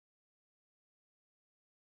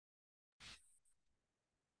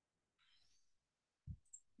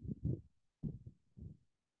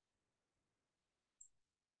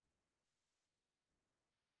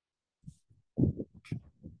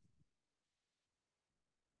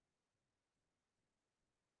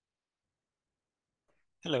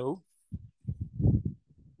Hello.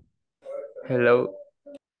 Hello.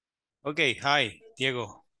 Okay, hi,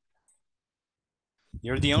 Diego.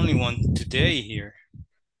 You're the only one today here.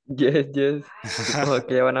 Yes, yes. Supongo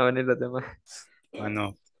que ya van a venir los demás.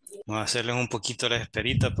 Bueno, vamos a hacerles un poquito la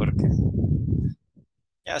esperita porque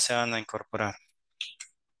ya se van a incorporar.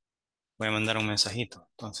 Voy a mandar un mensajito,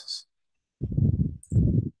 entonces.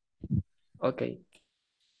 Ok,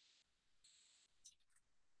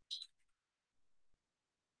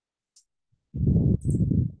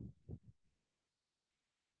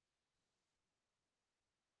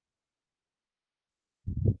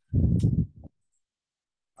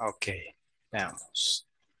 Ok, veamos.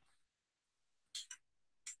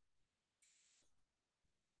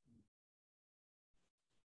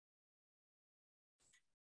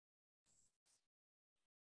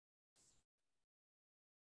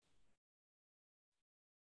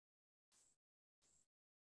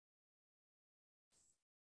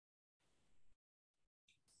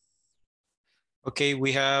 Okay,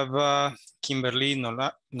 we have Kimberly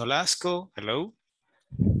Nolasco. Hello.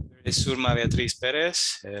 There is Surma Beatriz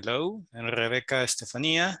Perez. Hello. And Rebecca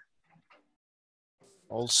Estefanía.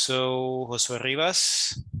 Also, Josué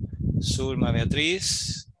Rivas. Surma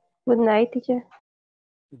Beatriz. Good night, teacher.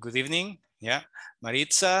 Good evening. Yeah.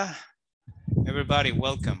 Maritza. Everybody,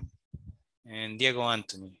 welcome. And Diego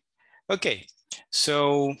Anthony. Okay,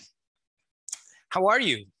 so how are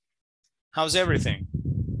you? How's everything?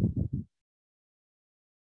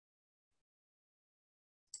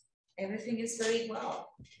 Everything is very well.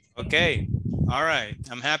 Okay, all right.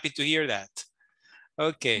 I'm happy to hear that.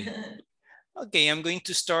 Okay, okay, I'm going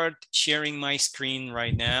to start sharing my screen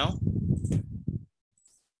right now.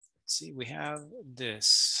 Let's see, we have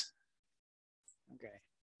this. Okay.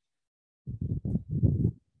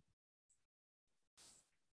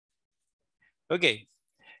 Okay,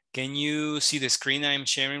 can you see the screen I'm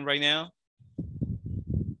sharing right now?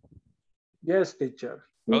 Yes, teacher.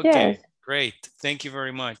 Okay, Yes. great. Thank you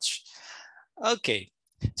very much. Okay,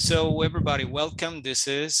 so everybody, welcome. This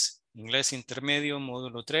is Inglés Intermedio,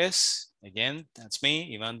 Módulo 3. Again, that's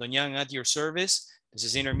me, Ivan Doñan, at your service. This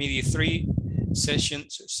is Intermediate 3, session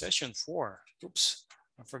 4. Oops,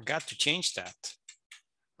 I forgot to change that.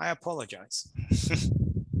 I apologize.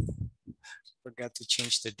 Forgot to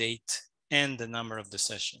change the date and the number of the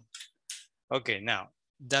session. Okay, now,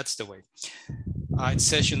 that's the way. It's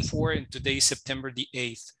session 4, and today is September the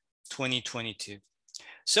 8th, 2022.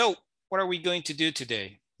 So, what are we going to do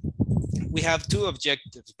today? We have two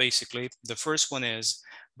objectives, basically. The first one is,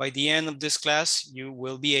 by the end of this class, you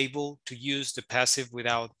will be able to use the passive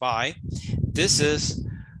without by. This is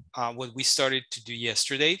what we started to do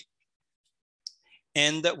yesterday.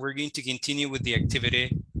 And we're going to continue with the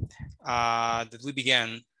activity that we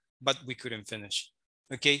began, but we couldn't finish.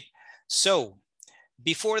 Okay, so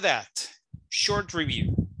before that, short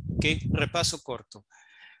review. Okay, repaso corto.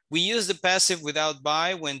 We use the passive without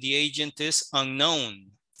by when the agent is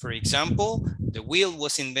unknown. For example, the wheel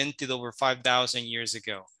was invented over 5,000 years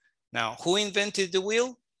ago. Now, who invented the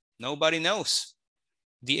wheel? Nobody knows.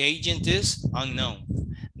 The agent is unknown.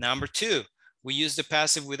 Number 2, we use the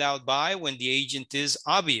passive without by when the agent is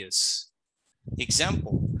obvious.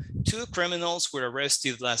 Example, 2 criminals were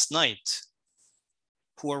arrested last night.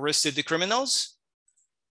 Who arrested the criminals?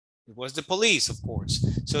 It was the police, of course.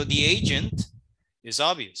 So the agent is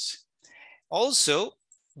obvious. Also,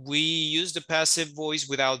 we use the passive voice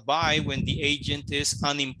without by when the agent is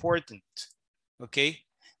unimportant. Okay,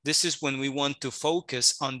 this is when we want to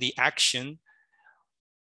focus on the action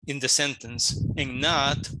in the sentence and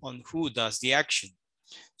not on who does the action.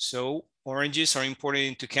 So oranges are imported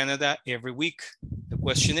into Canada every week. The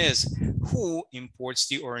question is, who imports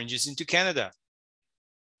the oranges into Canada?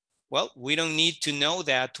 Well, we don't need to know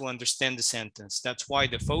that to understand the sentence. That's why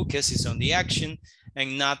the focus is on the action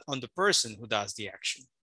and not on the person who does the action.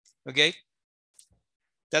 Okay,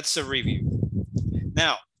 that's a review.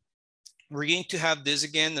 Now, we're going to have this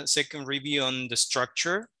again, a second review on the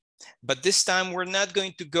structure, but this time we're not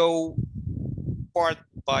going to go part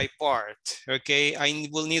by part. Okay, I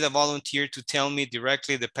will need a volunteer to tell me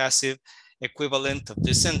directly the passive equivalent of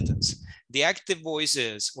this sentence. The active voice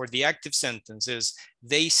is, or the active sentence is,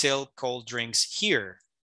 they sell cold drinks here.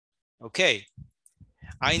 Okay,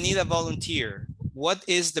 I need a volunteer. What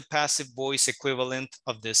is the passive voice equivalent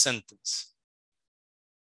of this sentence?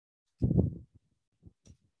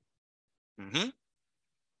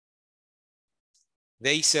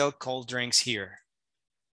 They sell cold drinks here.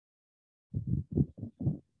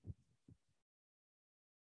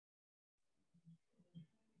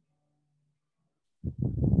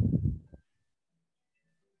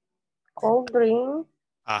 Cold drink.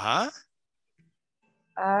 Ajá.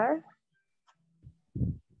 Are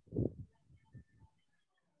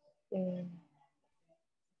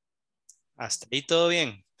Hasta ahí todo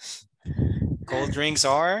bien. Cold drinks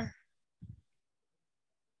are.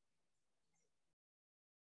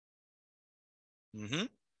 Mhm.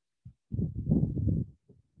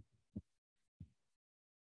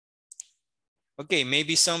 Okay,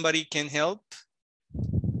 maybe somebody can help.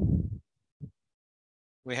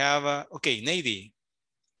 We have, okay, Nady.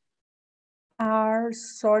 are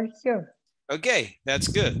sold here. Okay, that's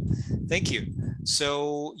good. Thank you.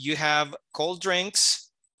 So you have cold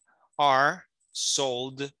drinks are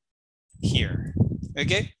sold here.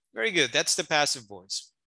 Okay, very good. That's the passive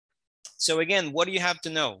voice. So again, what do you have to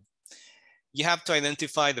know? You have to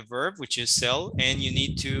identify the verb, which is sell, and you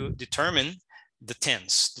need to determine the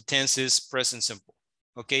tense. The tense is present simple.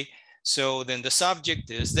 Okay, so then the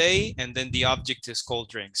subject is they, and then the object is cold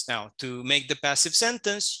drinks. Now, to make the passive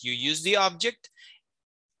sentence, you use the object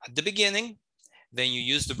at the beginning, then you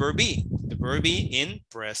use the verb be in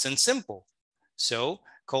present simple. So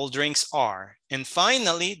cold drinks are. And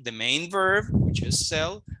finally, the main verb, which is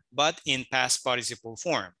sell, but in past participle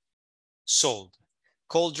form, sold.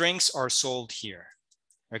 Cold drinks are sold here.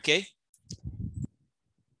 Okay?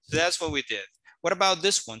 So that's what we did. What about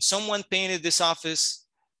this one? Someone painted this office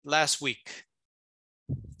last week.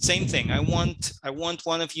 Same thing. I want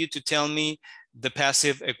one of you to tell me the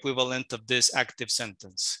passive equivalent of this active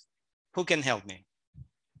sentence. Who can help me?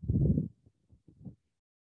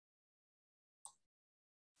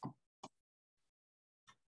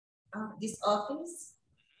 This office.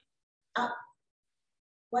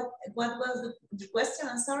 What was the question?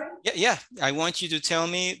 I'm sorry. Yeah. I want you to tell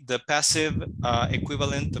me the passive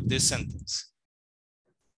equivalent of this sentence.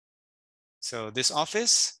 So this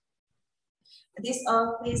office. This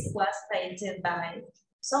office was painted by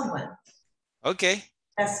someone. Okay.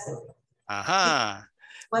 That's good. Aha.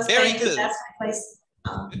 Was Very painted good. last place.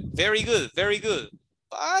 Very good. Very good.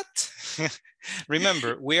 But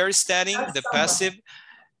remember, we are studying the Someone. passive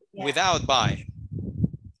without by.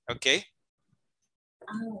 Okay.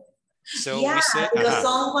 Oh. So yeah, we say because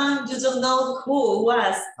someone you don't know who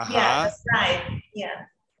was. Yeah, that's right. Yeah.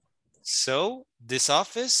 So this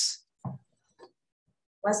office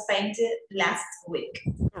was painted last week.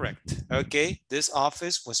 Correct. Okay. This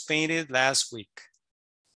office was painted last week.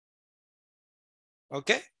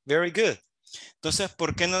 Okay. Very good. Entonces,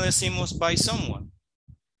 ¿por qué no decimos by someone?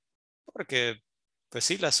 Porque, pues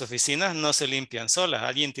sí, las oficinas no se limpian solas.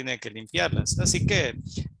 Alguien tiene que limpiarlas. Así que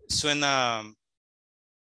suena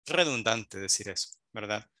redundante decir eso,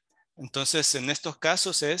 ¿verdad? Entonces, en estos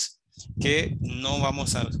casos es que no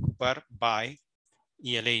vamos a ocupar by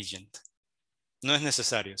y el agent. No es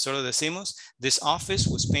necesario. Solo decimos, this office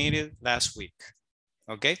was painted last week.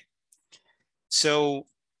 Okay? So,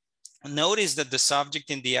 notice that the subject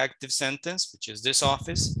in the active sentence, which is this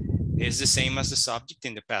office, is the same as the subject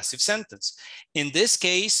in the passive sentence. In this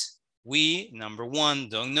case, we, number one,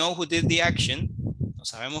 don't know who did the action. No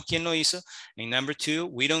sabemos quién lo hizo. And number two,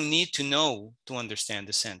 we don't need to know to understand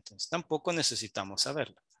the sentence. Tampoco necesitamos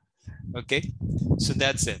saberlo. Okay, so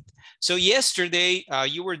that's it. So yesterday,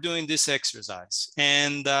 you were doing this exercise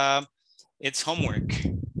and it's homework.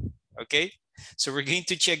 Okay, so we're going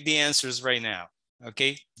to check the answers right now.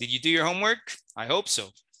 Okay, did you do your homework? I hope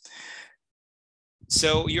so.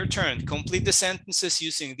 So your turn. Complete the sentences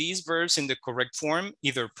using these verbs in the correct form,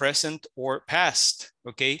 either present or past.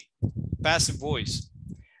 Okay, passive voice.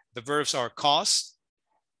 The verbs are cause,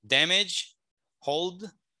 damage,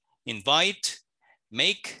 hold, invite,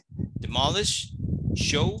 make, demolish,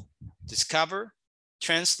 show, discover,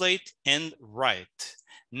 translate, and write.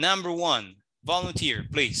 Number one, volunteer,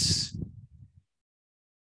 please.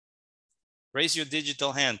 Raise your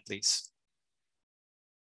digital hand, please.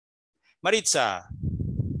 Maritza.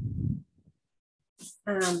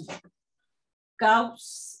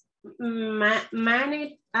 Cause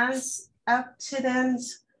many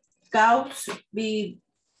accidents caused by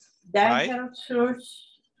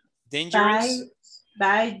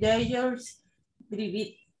dangerous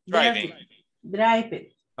driving.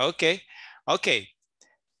 Okay, okay.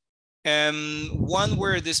 One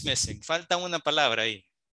word is missing. Falta una palabra ahí.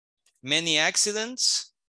 Many accidents.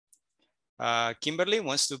 Kimberly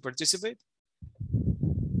wants to participate.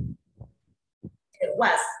 It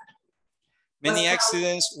was. Many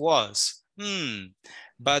accidents was.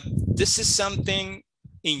 But this is something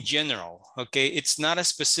in general, okay? It's not a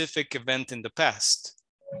specific event in the past.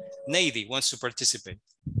 Nady wants to participate.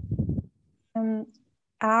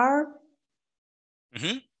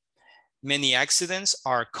 Many accidents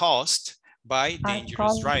are caused by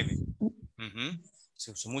dangerous driving.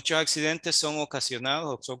 So, muchos accidentes son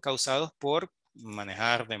ocasionados o son causados por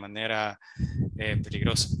manejar de manera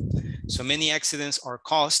peligrosa. So many accidents are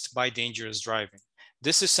caused by dangerous driving.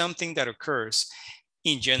 This is something that occurs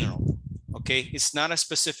in general, okay? It's not a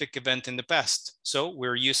specific event in the past. So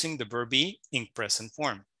we're using the verb be in present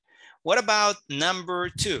form. What about number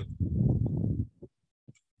 2?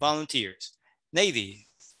 Volunteers. Nady.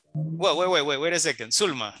 Well, wait a second.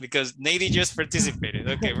 Sulma, because Nady just participated.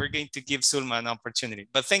 Okay, we're going to give Sulma an opportunity.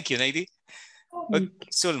 But thank you, Nady. Okay,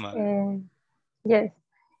 Sulma. Yes.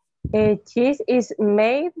 Cheese is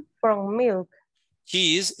made from milk.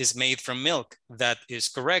 Cheese is made from milk. That is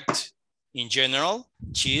correct. In general,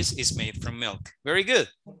 cheese is made from milk. Very good.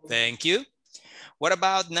 Thank you. What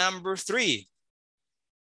about number 3?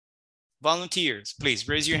 Volunteers, please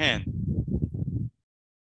raise your hand.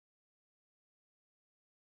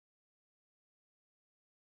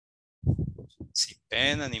 Sin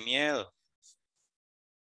pena ni miedo.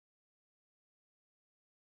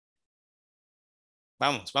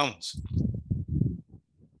 Vamos, vamos.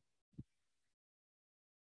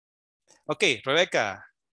 Okay, Rebecca.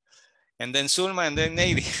 And then Sulma and then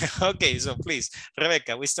Navy. Okay, so please,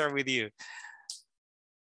 Rebecca, we start with you.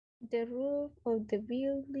 The roof of the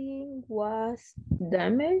building was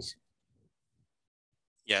damaged.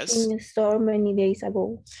 Yes. In a storm many days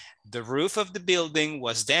ago. The roof of the building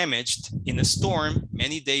was damaged in a storm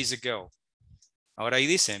many days ago. Ahora ahí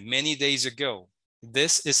dice, many days ago.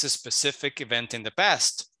 This is a specific event in the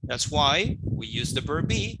past. That's why we use the verb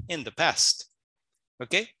be in the past.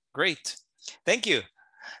 Okay, great. Thank you.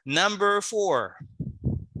 Number 4.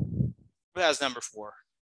 Who has number 4?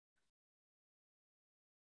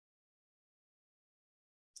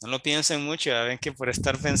 No lo piensen mucho, ya ven que por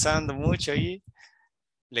estar pensando mucho ahí,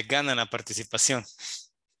 les ganan la participación.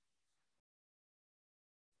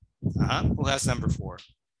 Who has number 4?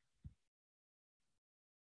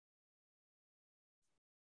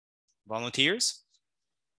 Volunteers?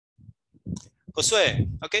 Josué,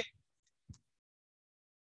 okay.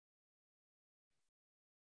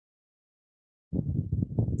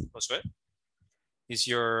 Josué, is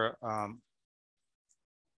your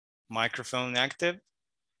microphone active?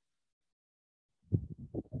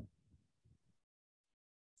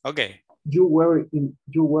 Okay. You were invited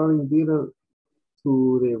to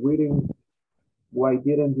the wedding. Why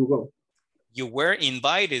didn't you go? You were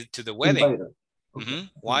invited to the wedding. Invited. Okay.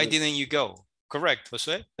 Why didn't you go? Correct,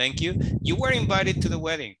 Josué. Thank you. You were invited to the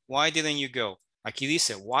wedding. Why didn't you go? Aquí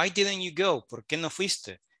dice, why didn't you go? ¿Por qué no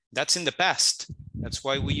fuiste? That's in the past. That's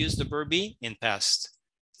why we use the verb be in past.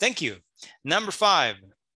 Thank you. Number 5.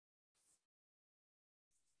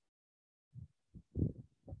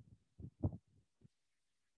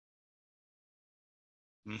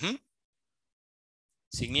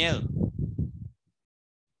 Sin miedo.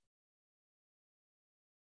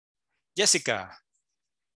 Jessica.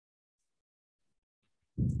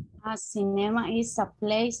 A cinema is a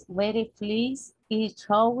place where films is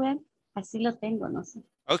shown. Así lo tengo, no sé.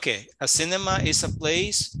 Okay, a cinema is a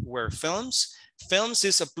place where films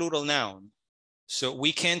is a plural noun. So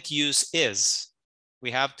we can't use is.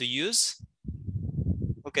 We have to use,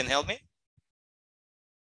 who can help me?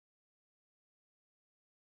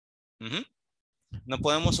 No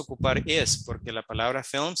podemos ocupar is porque la palabra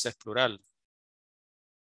films es plural.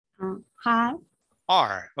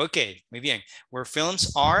 Are, ok, muy bien. Where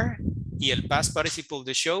films are y el past participle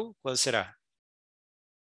de show, ¿cuál será?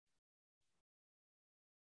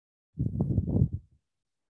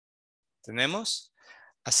 Tenemos,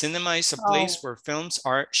 a cinema is a place where films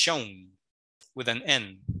are shown with an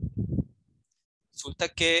N. Resulta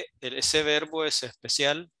que ese verbo es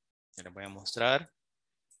especial, les voy a mostrar.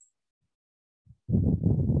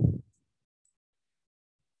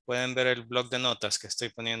 Pueden ver el bloc de notas que estoy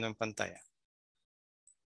poniendo en pantalla.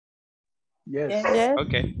 Yes.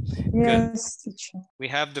 Okay. Yes. Good. We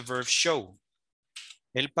have the verb show.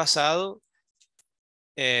 El pasado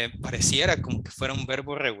pareciera como que fuera un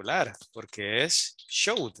verbo regular porque es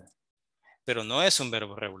showed, pero no es un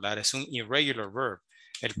verbo regular, es un irregular verb.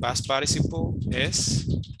 El past participle es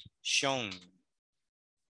shown.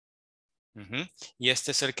 Y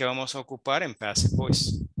este es el que vamos a ocupar en passive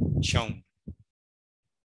voice, shown.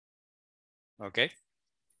 Ok.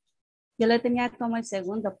 Yo lo tenía como el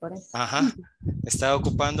segundo, por eso. Ajá. Estaba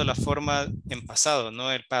ocupando la forma en pasado,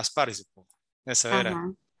 no el past participle. Esa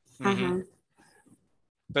era.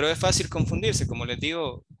 Pero es fácil confundirse. Como les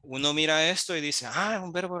digo, uno mira esto y dice, ah, es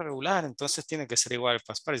un verbo regular, entonces tiene que ser igual al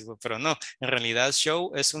past participle. Pero no, en realidad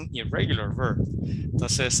show es un irregular verb.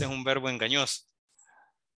 Entonces es un verbo engañoso.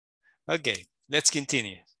 Ok, let's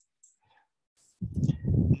continue.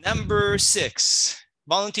 Number 6.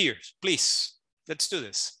 Volunteers, please. Let's do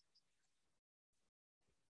this.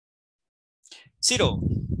 Ciro.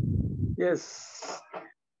 Yes.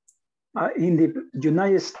 In the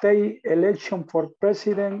United States, election for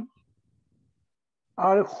president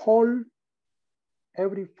are held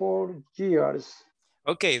every 4 years.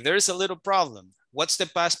 Okay, there's a little problem. What's the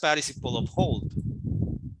past participle of hold?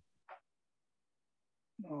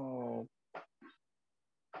 Oh,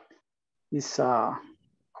 it's a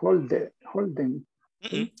holding.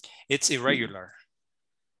 It's irregular.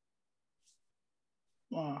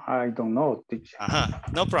 I don't know, teacher.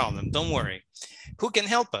 No problem, don't worry. Who can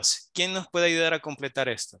help us? ¿Quién nos puede ayudar a completar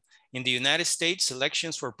esto? In the United States,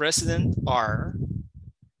 elections for president are...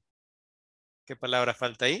 ¿Qué palabra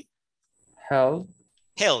falta ahí? Held.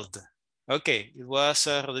 Held. Okay, it was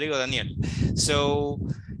Rodrigo Daniel. So,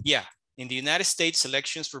 yeah, in the United States,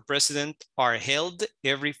 elections for president are held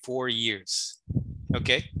every 4 years.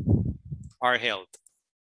 Okay, are held.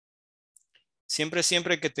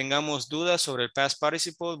 Siempre que tengamos dudas sobre el past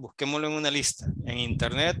participle, busquémoslo en una lista. En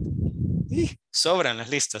internet, sobran las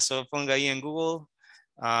listas. Solo ponga ahí en Google,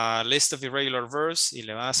 list of irregular verbs y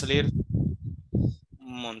le van a salir un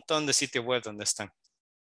montón de sitios web donde están.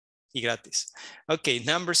 Y gratis. Okay,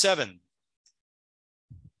 number 7.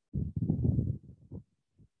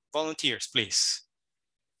 Volunteers, please.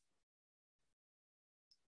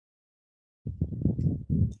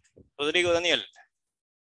 Rodrigo Daniel.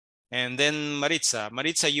 And then Maritza.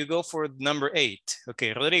 Maritza, you go for number 8.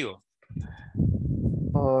 Okay, Rodrigo.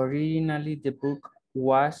 Originally, the book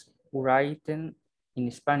was written in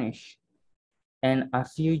Spanish, and a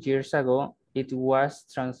few years ago, it was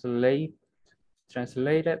translated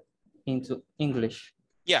into English.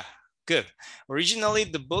 Yeah, good. Originally,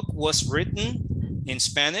 the book was written in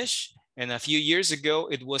Spanish, and a few years ago,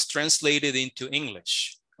 it was translated into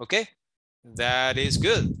English. Okay, that is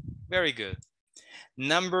good. Very good.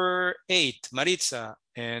 Number 8, Maritza.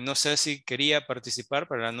 No sé si quería participar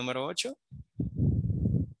para la número 8.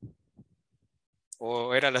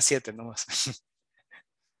 O era la 7 nomás.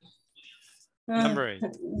 Number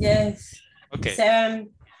 8. Yes. Okay. 7.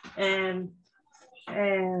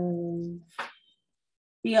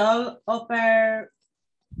 The old upper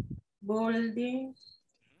building.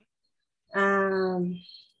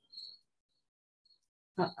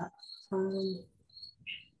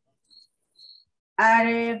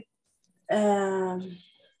 Are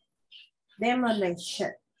demolished.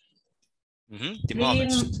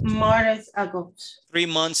 Demolished. 3 months ago. 3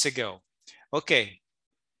 months ago. Ok.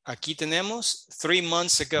 Aquí tenemos 3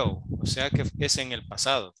 months ago. O sea que es en el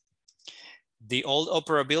pasado. The old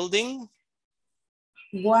opera building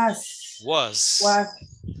Was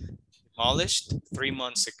demolished 3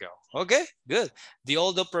 months ago. Okay, good. The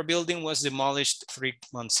old opera building was demolished 3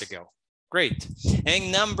 months ago. Great.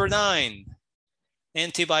 And number 9,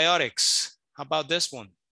 antibiotics. How about this one?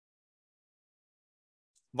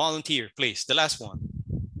 Volunteer, please. The last one.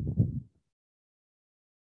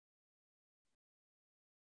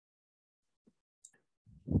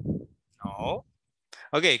 No.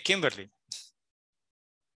 Okay, Kimberly.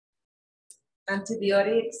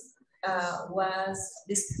 Antibiotics was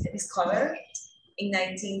discovered in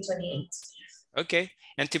 1928. Okay,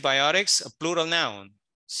 antibiotics, a plural noun.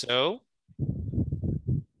 So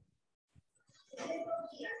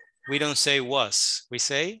we don't say was, we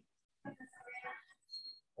say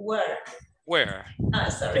Where? where.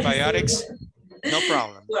 Sorry. Antibiotics, no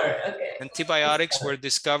problem. Where, okay. Antibiotics were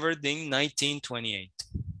discovered in 1928.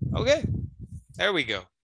 Okay, there we go.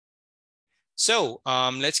 So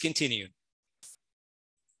let's continue.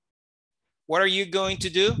 What are you going to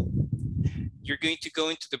do? You're going to go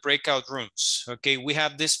into the breakout rooms. Okay, we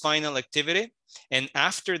have this final activity. And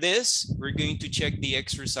after this, we're going to check the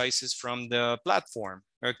exercises from the platform.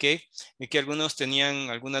 Okay, y que algunos tenían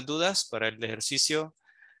algunas dudas para el ejercicio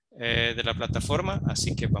de la plataforma.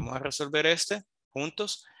 Así que vamos a resolver este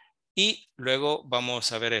juntos. Y luego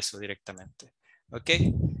vamos a ver eso directamente.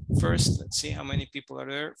 Okay, first, let's see how many people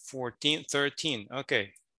are there. 14, 13.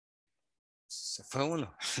 Okay. Se fue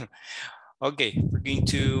uno. Okay, we're going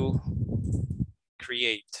to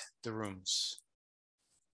create the rooms.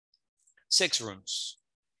 6 rooms.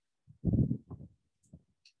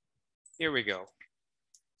 Here we go.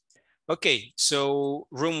 Okay, so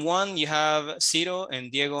room 1, you have Ciro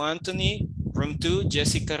and Diego Anthony. Room 2,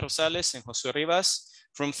 Jessica Rosales and José Rivas.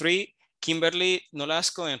 Room 3, Kimberly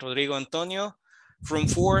Nolasco and Rodrigo Antonio. Room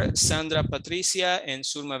 4, Sandra Patricia and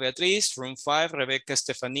Zulma Beatriz. Room 5, Rebecca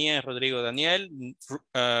Estefanía and Rodrigo Daniel.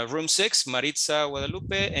 Room 6, Maritza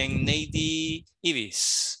Guadalupe and Nady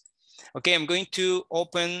Ibis. Okay, I'm going to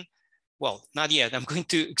open, well, not yet. I'm going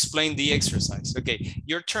to explain the exercise. Okay,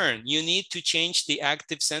 your turn. You need to change the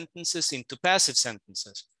active sentences into passive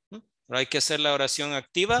sentences. Hay que hacer la oración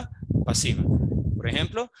activa, pasiva. Por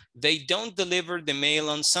ejemplo, they don't deliver the mail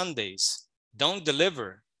on Sundays. Don't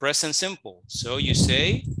deliver, present simple. So you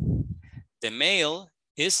say, the mail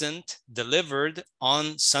isn't delivered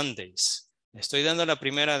on Sundays. Estoy dando la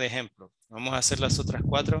primera de ejemplo. Vamos a hacer las otras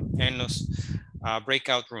 4 en los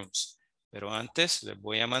breakout rooms. Pero antes les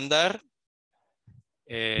voy a mandar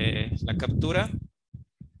la captura.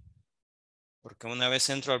 Porque una vez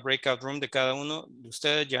entro al breakout room de cada uno de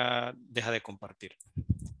ustedes ya deja de compartir.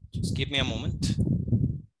 Just give me a moment.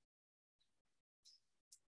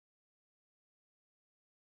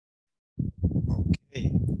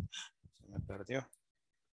 Okay. Se me perdió.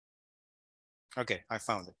 Okay, I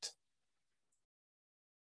found it.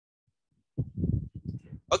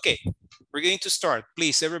 Okay, we're going to start.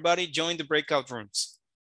 Please, everybody join the breakout rooms.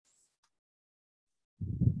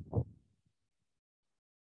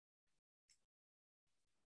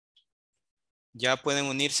 Ya pueden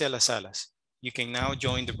unirse a las salas. You can now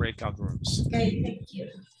join the breakout rooms. Okay, thank you.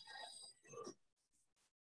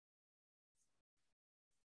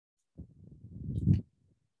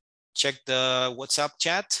 Check the WhatsApp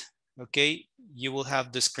chat. Okay, you will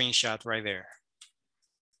have the screenshot right there.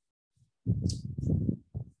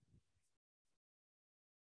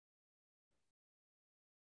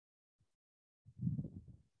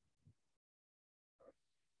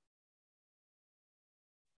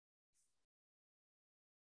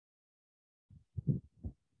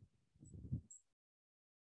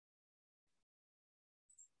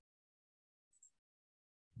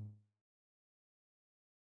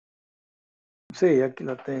 Sí, aquí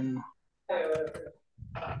la tengo.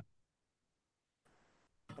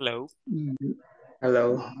 Hello.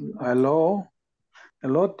 Hello. Hello.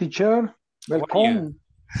 Hello, teacher. How are you? Welcome.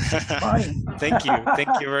 Fine. Thank you.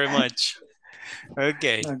 Thank you very much.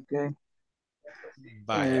 Okay. Okay.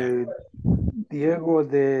 Vaya. Diego,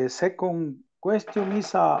 the second question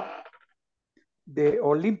is the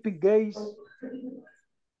Olympic Games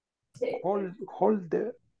hold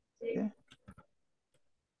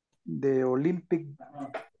the Olympic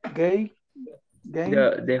game.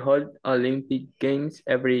 They hold Olympic Games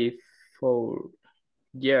every 4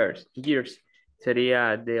 years.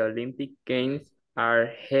 Sería the Olympic Games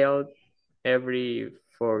are held every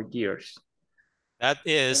 4 years. That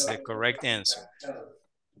is the correct answer.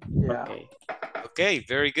 Yeah. Okay. Okay,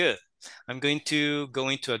 very good. I'm going to go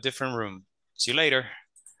into a different room. See you later.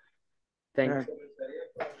 Thanks.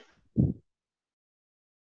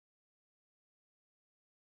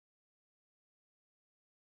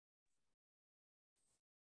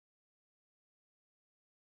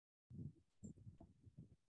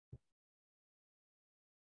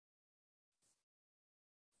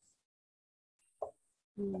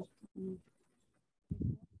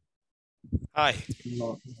 Hi.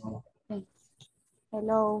 No.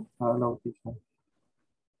 Hello. Hello, teacher.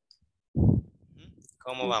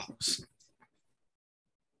 ¿Cómo vamos?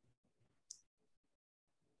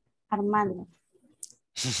 Armando.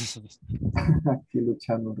 Aquí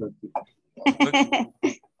luchando un ratito.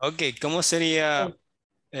 Okay, ¿cómo sería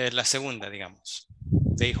la segunda, digamos?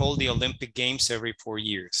 They hold the Olympic Games every 4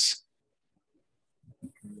 years.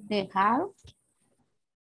 They have.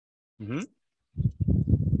 Mm-hmm.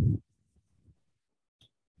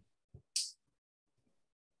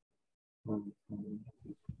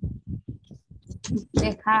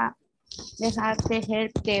 They have to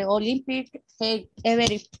help the Olympic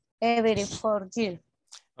every 4 years.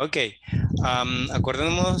 Ok,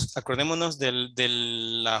 acordémonos de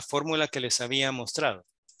la fórmula que les había mostrado.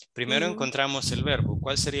 Primero encontramos el verbo.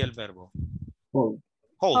 ¿Cuál sería el verbo? Hold.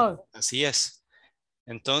 Hold. Así es.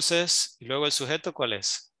 Entonces, ¿y luego el sujeto cuál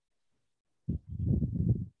es?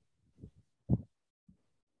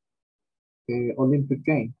 Olympic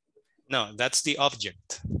game. No, that's the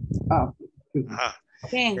object. Ajá.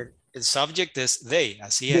 Okay. El subject es they,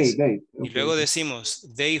 así es. They. Y luego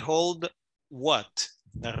decimos, they hold what?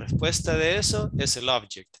 La respuesta de eso es el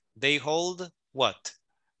object. They hold what?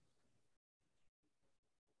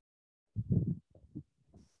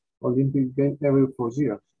 Olympic game every 4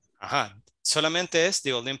 years. Ajá, solamente es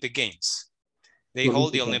the Olympic Games. They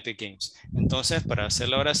hold the Olympic Games. Entonces, para hacer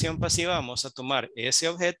la oración pasiva, vamos a tomar ese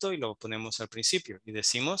objeto y lo ponemos al principio. Y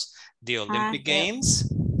decimos, the Olympic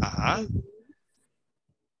Games. Ajá.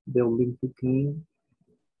 The Olympic game.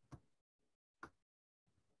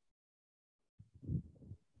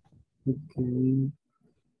 Okay.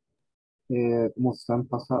 Como está en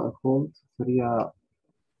pasado, hold sería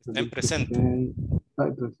En presente.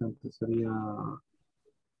 Presente sería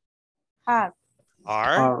Have.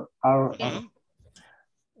 Are. Are.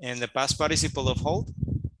 And the past participle of hold?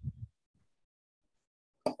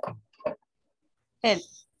 Held.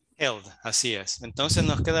 Held, así es. Entonces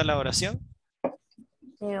nos queda la oración.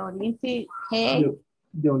 The Olympic Games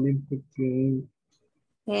The Olympic Games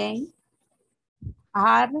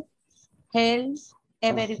are held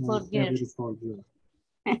every 4 every years. 4 years.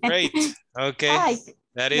 Great. Okay. Ay,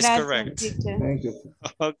 That is gracias, correct. teacher. Thank you.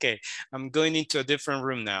 Okay. I'm going into a different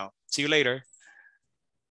room now. See you later.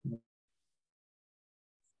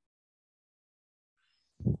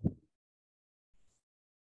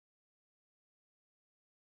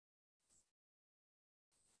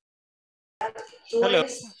 Hello.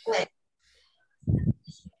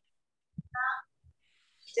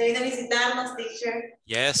 ¿Se vino a visitarnos, teacher?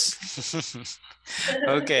 Yes.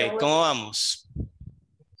 Okay. ¿Cómo vamos?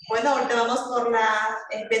 Bueno, ahorita vamos por la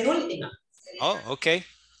penúltima. Oh, okay.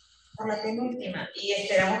 Por la penúltima. Y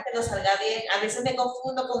esperamos que nos salga bien. A veces me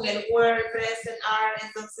confundo con el word, present, are,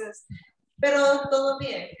 entonces, pero todo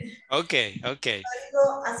bien. Okay, okay.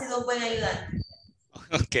 Ha sido un buen ayudante.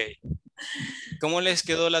 Okay. ¿Cómo les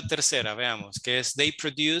quedó la tercera? Veamos, que es They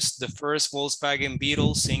produced the first Volkswagen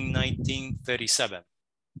Beetles in 1937.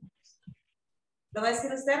 ¿Lo va a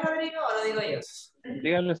decir usted, Rodrigo, o lo digo yo?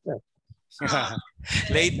 Dígalo usted.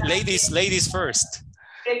 Ladies first.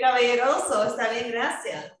 Qué caballeroso, está bien,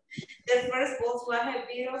 gracias. The first Volkswagen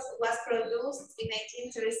Beetles was produced in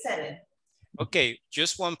 1937. Okay,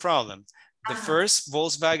 just one problem. The first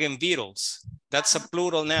Volkswagen Beetles, that's a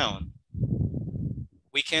plural noun.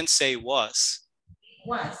 We can't say was.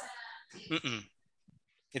 Was.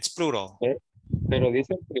 It's plural. Pero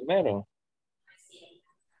dice el primero.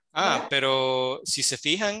 Pero si se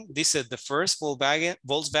fijan, dice the first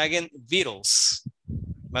Volkswagen Beetles.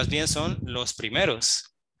 Más bien son los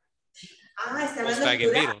primeros. Está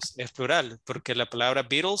Volkswagen Beetles. Es plural, porque la palabra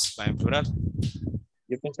Beetles va en plural.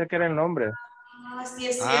 Yo pensé que era el nombre. Sí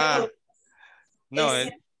es cierto. No,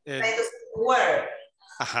 Word.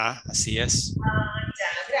 Ajá, así es. Ya,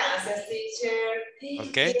 gracias, teacher.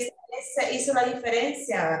 Ok. Y hizo la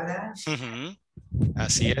diferencia, ¿verdad?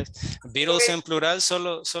 Así es. Beatles en plural,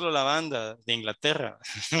 solo la banda de Inglaterra.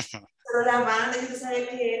 Solo la banda, yo no sabía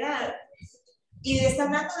qué era. ¿Y está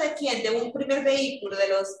hablando de quién? ¿De un primer vehículo, de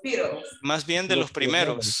los Beatles? Más bien de los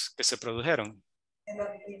primeros que se produjeron. De los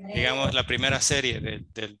primeros. Digamos, la primera serie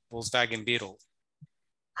del Volkswagen Beetle.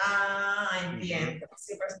 Entiendo.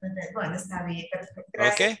 Sí, bueno, está bien. Perfecto.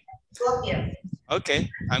 Gracias. Okay. Okay.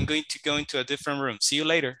 I'm going to go into a different room. See you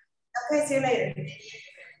later. Okay, see you later.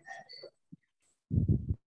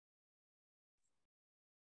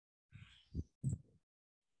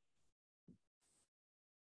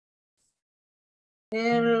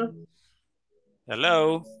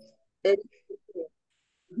 Hello.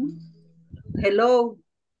 Hello.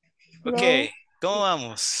 Okay. ¿Cómo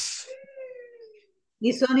vamos?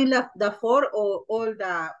 Is only the four or all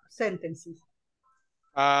the sentences?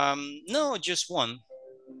 No, just one.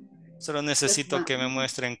 Solo necesito que me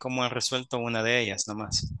muestren cómo han resuelto una de ellas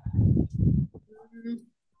nomás.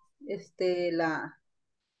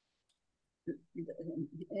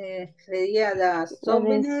 Sería la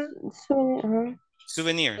souvenir.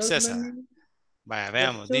 Souvenir, César. Vaya,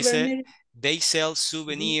 veamos. Dice, they sell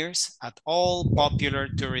souvenirs at all popular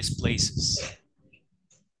tourist places.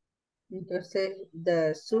 Entonces,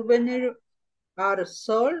 the souvenir are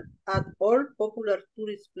sold at all popular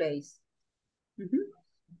tourist places.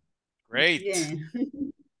 Great. Bien.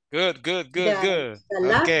 Good.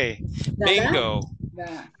 Okay. Bingo.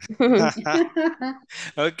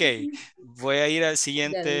 Okay. Voy a ir a la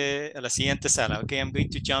siguiente sala. Okay, I'm going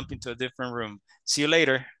to jump into a different room. See you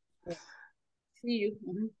later. See you.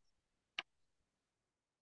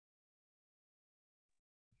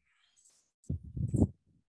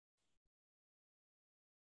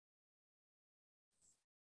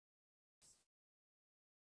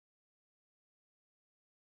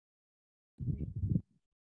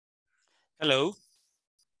 Hello.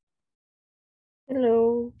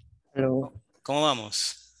 Hello. Hello. ¿Cómo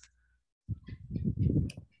vamos?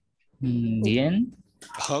 Bien.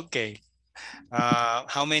 Okay.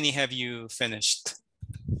 How many have you finished?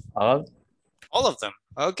 All of them.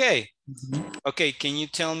 Okay. Okay, can you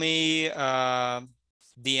tell me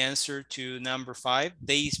the answer to number 5?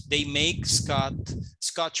 They make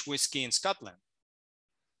Scotch whiskey in Scotland.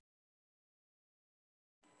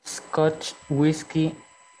 Scotch whiskey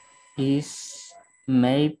is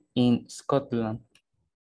made in Scotland.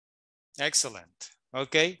 Excellent.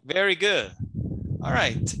 Okay, very good. All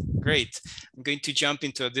right, great. I'm going to jump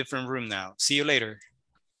into a different room now. See you later.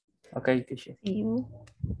 Okay, teacher. See you.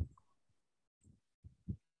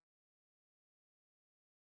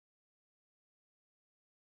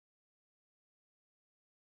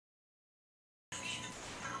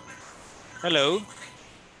 Hello.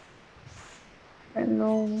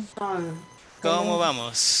 Hello. ¿Cómo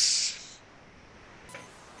vamos?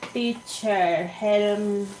 teacher,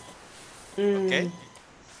 help, Okay.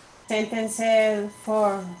 sentence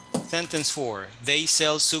 4. Sentence 4. They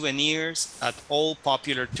sell souvenirs at all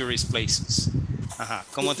popular tourist places. Ajá.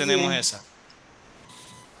 ¿Cómo tenemos Bien. esa?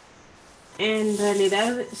 En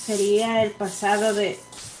realidad sería el pasado de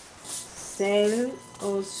sell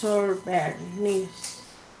o souvenirs.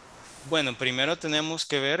 Bueno, primero tenemos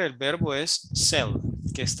que ver el verbo es sell,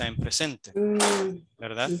 que está en presente,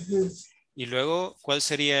 ¿verdad? Y luego, ¿cuál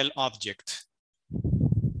sería el object?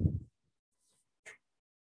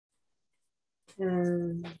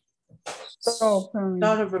 I'm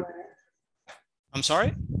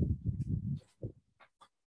sorry?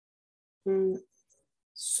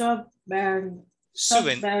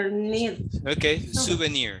 Souvenirs. Ok,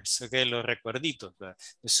 souvenirs, ok, los recuerditos, ¿verdad?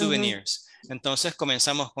 Souvenirs. Entonces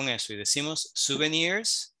comenzamos con eso y decimos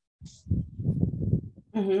souvenirs.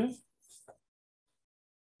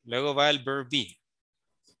 Luego va el verb be.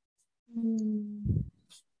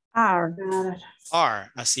 Are.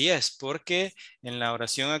 Are, así es, porque en la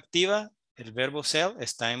oración activa el verbo sell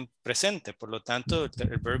está en presente, por lo tanto el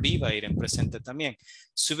verb be va a ir en presente también.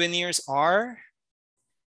 Souvenirs are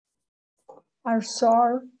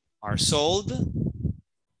sold. Are sold.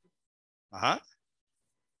 Ajá.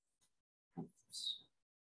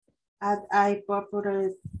 At a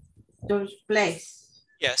popular tourist place.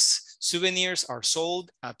 Yes, souvenirs are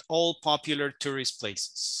sold at all popular tourist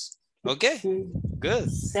places. Okay, good.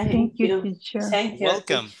 Thank you, teacher. Thank you.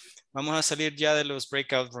 Welcome. Vamos a salir ya de los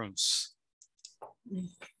breakout rooms.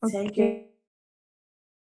 Thank you.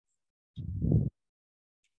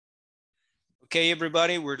 Okay,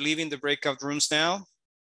 everybody, we're leaving the breakout rooms now.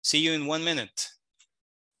 See you in 1 minute.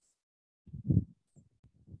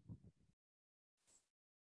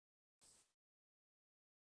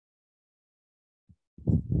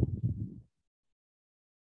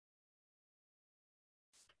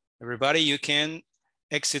 Everybody, you can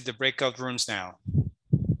exit the breakout rooms now.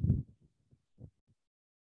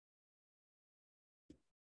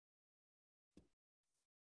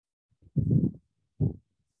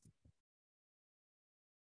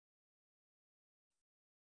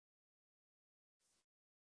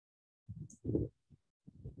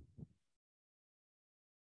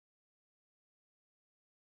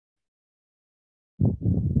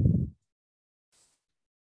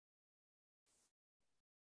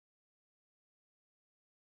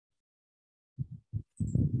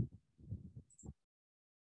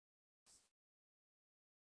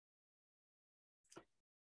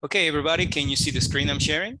 Okay, everybody, can you see the screen I'm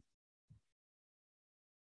sharing?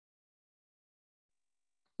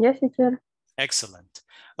 Yes, teacher. Excellent.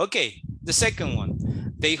 Okay, the second one.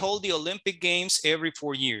 They hold the Olympic Games every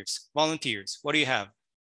 4 years. Volunteers, what do you have?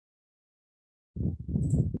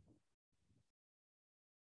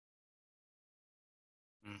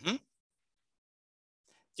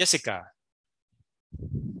 Jessica.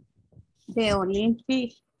 The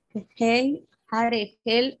Olympic Games are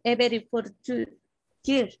held every 4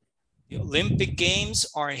 years. The Olympic Games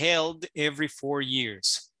are held every 4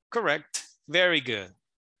 years. Correct. Very good.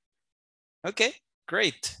 Okay,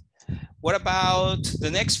 great. What about the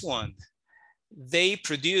next one? They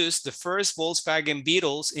produced the first Volkswagen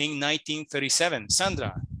Beetles in 1937.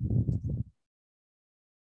 Sandra.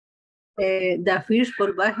 The first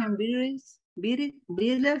Volkswagen Beetles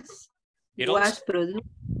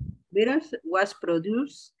was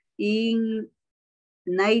produced in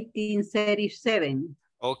 1937.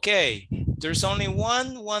 Okay, there's only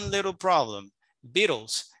one little problem.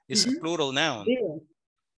 Beetles is a plural noun. Beetles.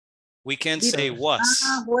 We can't say was.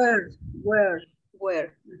 Where?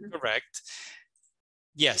 Correct.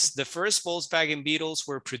 Yes, the first Volkswagen Beetles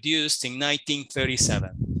were produced in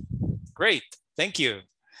 1937. Great, thank you.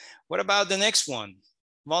 What about the next one?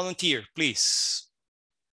 Volunteer, please.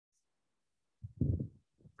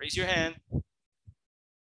 Raise your hand.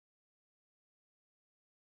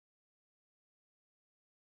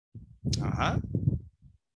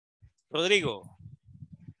 Rodrigo.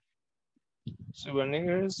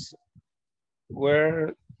 Souvenirs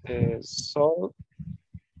were sold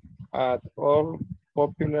at all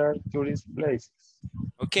popular tourist places.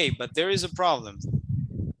 Okay, but there is a problem.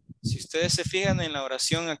 Si ustedes se fijan en la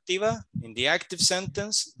oración activa, in the active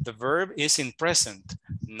sentence, the verb is in present,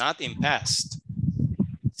 not in past.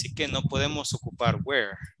 Así que no podemos ocupar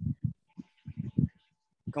where.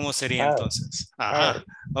 ¿Cómo sería entonces?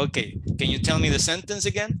 Okay, can you tell me the sentence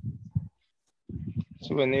again?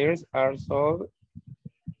 Souvenirs are sold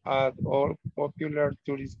at all popular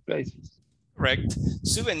tourist places. Correct.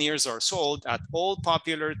 Souvenirs are sold at all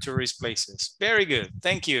popular tourist places. Very good.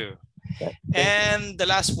 Thank you. And the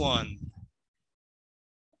last one.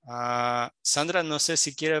 Sandra, no sé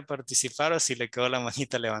si quiere participar o si le quedó la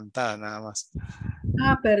manita levantada nada más.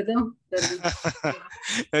 Ah, perdón.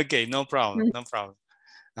 Okay, no problem, no problem.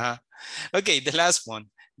 Okay, the last one.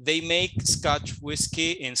 They make Scotch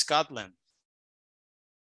whiskey in Scotland.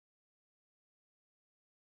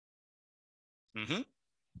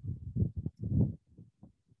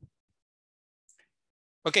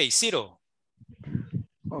 Okay, Ciro.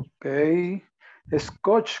 Okay.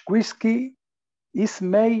 Scotch whiskey is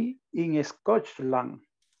made in Scotland.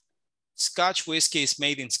 Scotch whiskey is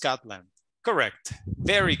made in Scotland. Correct.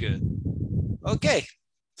 Very good. Okay.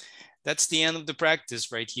 That's the end of the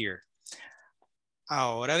practice right here.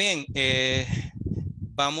 Ahora bien,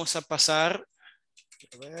 vamos a pasar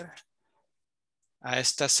a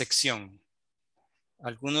esta sección.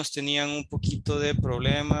 Algunos tenían un poquito de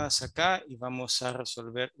problemas acá y vamos a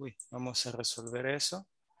resolver eso.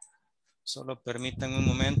 Solo permítanme un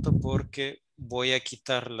momento porque voy a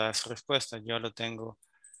quitar las respuestas. Yo lo tengo,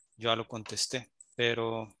 ya lo contesté,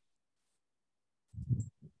 pero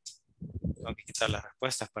tengo que quitar las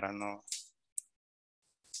respuestas para no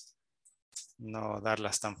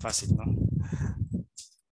darlas tan fácil, ¿no?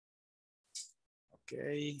 Ok.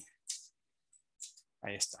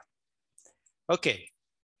 Ahí está. Ok.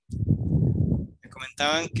 Me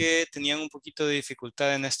comentaban que tenían un poquito de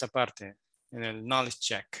dificultad en esta parte, en el knowledge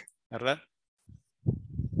check, ¿verdad?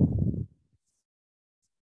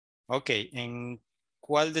 Ok. ¿En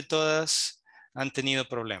cuál de todas han tenido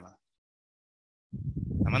problema?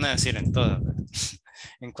 La van a decir en todas, ¿verdad?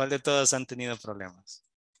 ¿En cuál de todas han tenido problemas?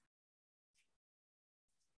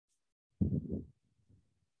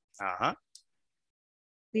 Ajá.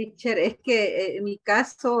 Teacher, es que en mi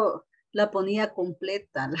caso la ponía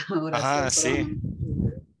completa la oración. Ajá, sí.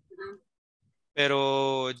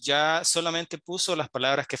 Pero ya solamente puso las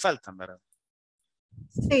palabras que faltan, ¿verdad?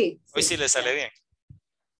 Sí. Hoy sí le sale bien.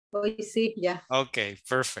 Hoy sí, ya. Ok,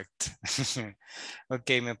 perfect. Ok,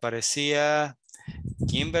 me parecía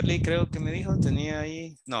Kimberly, creo que me dijo, tenía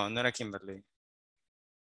ahí. No, no era Kimberly.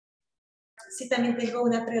 Sí, también tengo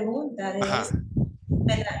una pregunta de Ajá. esto.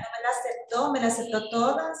 Me la aceptó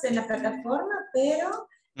todas en la plataforma, pero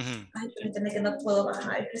ay, permítame que no puedo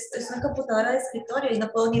bajar. Es una computadora de escritorio y no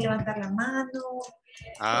puedo ni levantar la mano.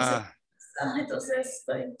 Entonces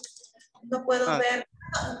no puedo ver.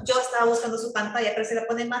 Yo estaba buscando su pantalla, pero se la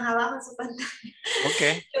pone más abajo en su pantalla. Ok.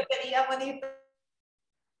 Yo quería monitorear.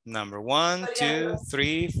 Number 1, 2,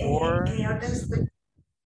 3, 4.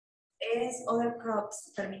 Es other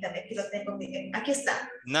crops. Permítame, aquí lo tengo. Aquí está.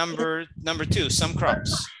 Number 2, some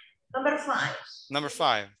crops. Number 5. Number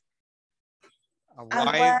 5. A A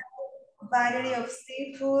wide wide variety of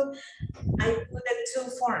seafood. I put the 2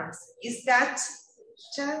 forms. Is cat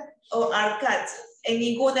o are cat? En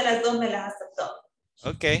ninguna de las dos me las aceptó.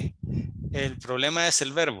 Ok. El problema es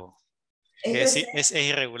el verbo. Que es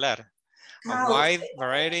irregular. A wide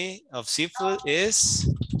variety of seafood is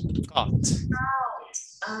caught.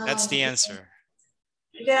 That's the answer.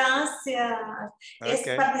 Gracias. Es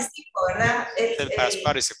Okay. participo, ¿verdad? Es el past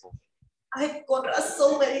participle. Ay, con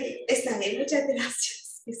razón, está bien, muchas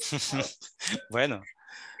gracias. Bueno.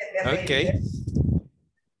 Ok.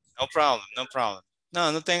 No problem, no problem.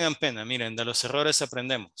 No tengan pena. Miren, de los errores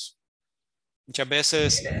aprendemos. Muchas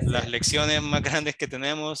veces las lecciones más grandes que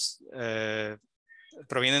tenemos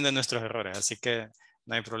provienen de nuestros errores, así que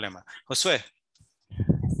no hay problema. Josué.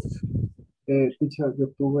 Teacher, yo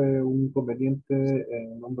tuve un inconveniente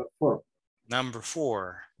en number 4. Number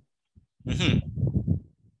 4.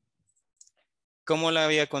 ¿Cómo la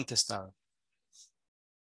había contestado?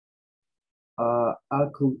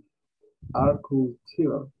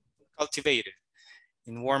 Cultivated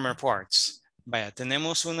in warmer parts. Vaya,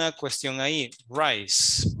 tenemos una cuestión ahí.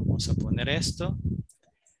 Rice. Vamos a poner esto.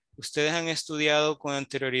 Ustedes han estudiado con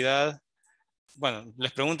anterioridad. Bueno,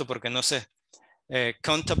 les pregunto porque no sé.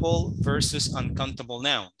 Countable versus uncountable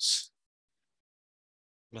nouns.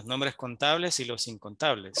 Los nombres contables y los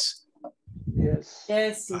incontables.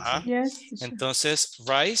 Yes. Ajá. Yes. Entonces,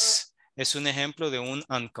 rice es un ejemplo de un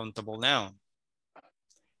uncountable noun.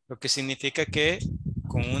 Lo que significa que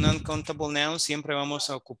con un uncountable noun siempre vamos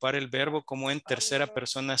a ocupar el verbo como en tercera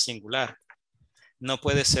persona singular. No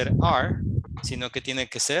puede ser are, sino que tiene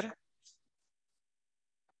que ser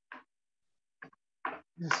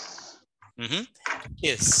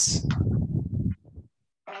is.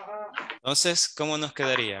 Entonces, ¿cómo nos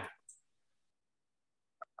quedaría?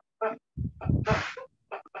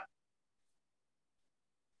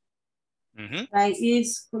 Rice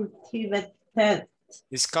is cultivated.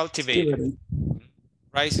 Is cultivated.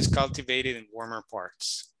 Rice is cultivated in warmer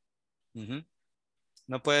parts.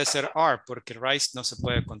 No puede ser are porque rice no se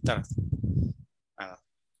puede contar.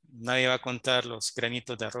 Nadie va a contar los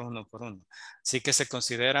granitos de arroz uno por uno. Así que se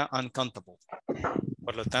considera uncountable.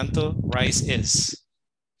 Por lo tanto, rice is.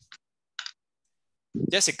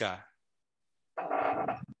 Jessica.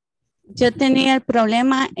 Yo tenía el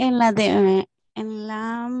problema en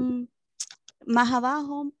la más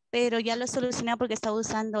abajo, pero ya lo solucioné porque estaba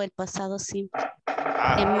usando el pasado simple.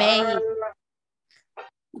 De May.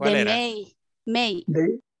 ¿Cuál de era? May.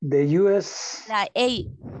 The US. La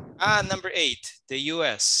A. Number 8, the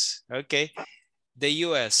US. Okay. The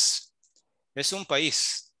US es un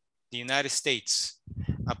país, the United States.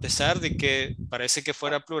 A pesar de que parece que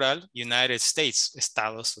fuera plural, United States,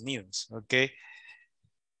 Estados Unidos. Okay.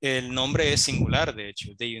 El nombre es singular, de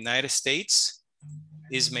hecho. The United States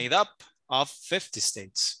is made up of 50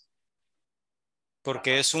 states.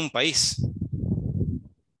 Porque es un país.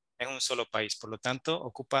 Es un solo país. Por lo tanto,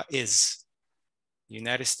 ocupa is. The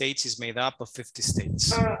United States is made up of 50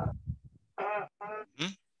 states.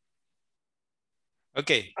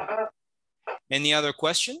 Okay. Any other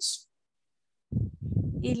questions?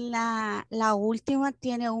 Y la última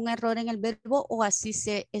tiene un error en el verbo o así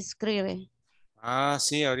se escribe. Ah,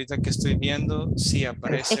 sí, ahorita que estoy viendo, sí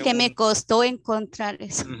aparece. Es que me costó encontrar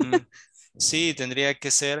eso. Sí, tendría que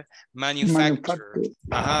ser manufactured.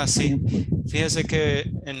 Ajá, sí. Fíjese que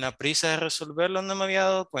en la prisa de resolverlo no me había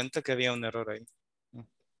dado cuenta que había un error ahí.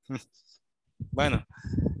 Bueno,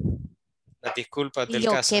 las disculpas Y del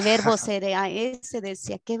yo, caso. ¿qué verbo sería ese?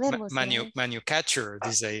 Decía, ¿qué verbo sería? Manufacture,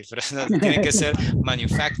 dice ahí, pero no, tiene que ser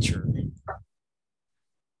manufacture.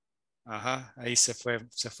 Ajá, ahí se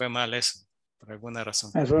fue mal eso, por alguna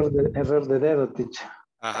razón. Error de dedo, teacher.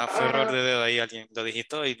 Ajá, fue error de dedo ahí, alguien lo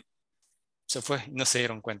digitó y se fue, no se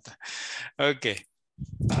dieron cuenta. Okay.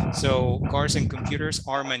 So, cars and computers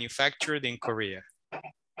are manufactured in Korea.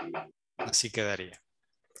 Así quedaría.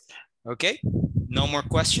 Okay. No more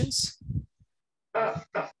questions?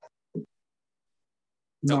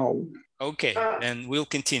 No. Okay, then we'll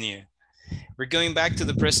continue. We're going back to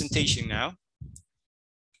the presentation now.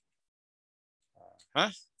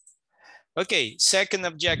 Okay, second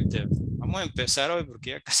objective. Vamos a empezar hoy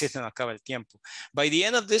porque ya casi se nos acaba el tiempo. By the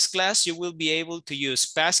end of this class, you will be able to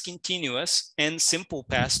use past continuous and simple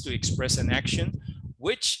past to express an action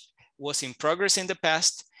which was in progress in the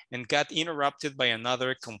past and got interrupted by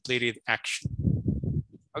another completed action.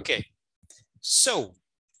 Okay, so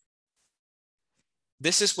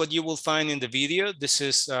this is what you will find in the video. This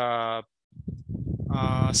is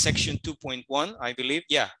section 2.1, I believe.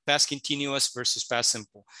 Yeah, past continuous versus past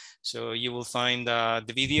simple. So you will find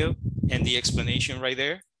the video and the explanation right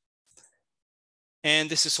there. And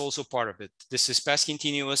this is also part of it. This is past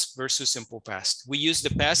continuous versus simple past. We use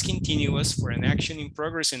the past continuous for an action in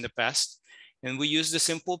progress in the past, and we use the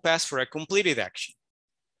simple past for a completed action.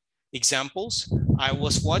 Examples: I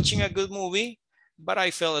was watching a good movie, but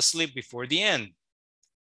I fell asleep before the end.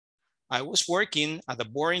 I was working at a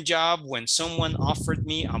boring job when someone offered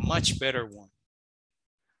me a much better one.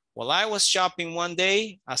 While I was shopping one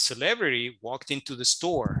day, a celebrity walked into the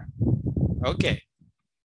store. Ok.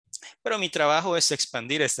 Pero mi trabajo es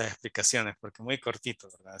expandir estas explicaciones porque muy cortito,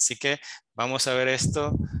 ¿verdad? Así que vamos a ver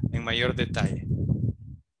esto en mayor detalle.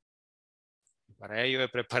 Para ello he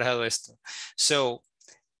preparado esto. So,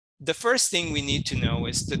 the first thing we need to know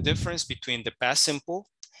is the difference between the past simple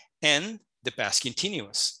and the past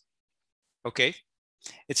continuous. Okay,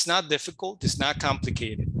 it's not difficult, it's not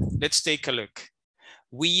complicated. Let's take a look.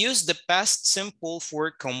 We use the past simple for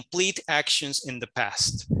complete actions in the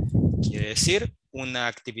past. Quiere decir una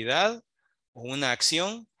actividad o una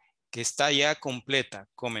acción que está ya completa,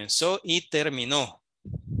 comenzó y terminó.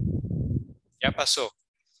 Ya pasó.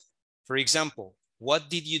 For example, what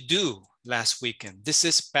did you do last weekend? This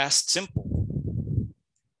is past simple.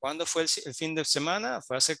 ¿Cuándo fue el fin de semana?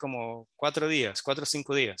 Fue hace como 4 días, 4 o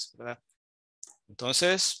 5 días, ¿verdad?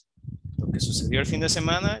 Entonces, lo que sucedió el fin de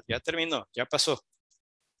semana ya terminó, ya pasó.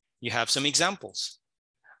 You have some examples.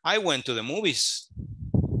 I went to the movies.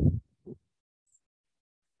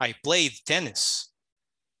 I played tennis.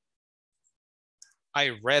 I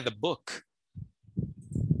read a book.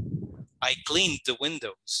 I cleaned the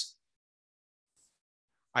windows.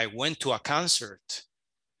 I went to a concert.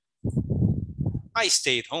 I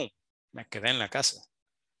stayed home. Me quedé en la casa.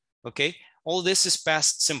 Okay, all this is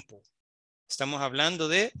past simple. Estamos hablando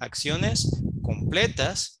de acciones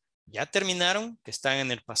completas, ya terminaron, que están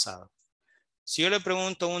en el pasado. Si yo le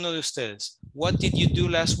pregunto a uno de ustedes, what did you do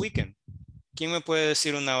last weekend? ¿Quién me puede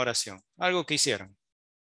decir una oración? Algo que hicieron.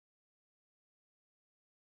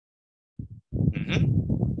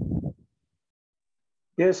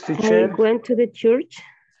 Yes, teacher. I went to the church.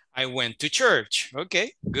 I went to church.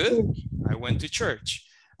 Okay, good. I went to church.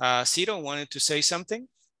 Ciro wanted to say something?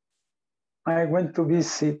 I went to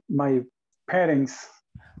visit my parents.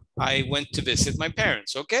 I went to visit my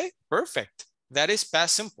parents. Okay, perfect. That is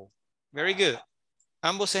past simple. Very good.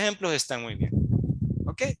 Ambos ejemplos están muy bien.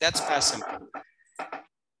 Okay, that's past simple.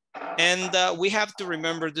 And we have to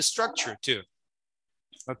remember the structure too.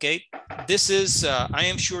 Okay, this is, I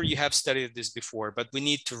am sure you have studied this before, but we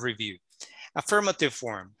need to review. Affirmative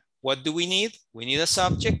form. What do we need? We need a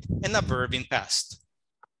subject and a verb in past.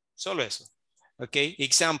 Solo eso. Okay,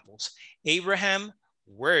 examples. Abraham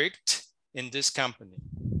worked in this company.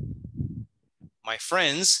 My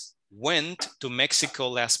friends went to Mexico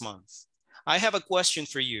last month. I have a question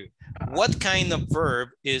for you. What kind of verb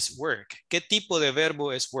is work? ¿Qué tipo de verbo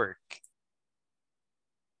es work?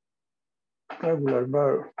 Regular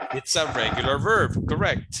verb. It's a regular verb,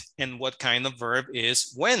 correct. And what kind of verb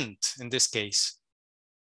is went in this case?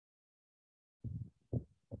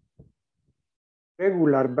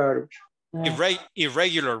 Regular verb.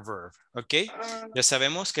 Irregular verb, ¿ok? Ya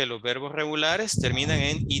sabemos que los verbos regulares terminan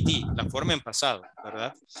en ed, la forma en pasado,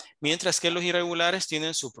 ¿verdad? Mientras que los irregulares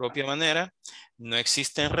tienen su propia manera, no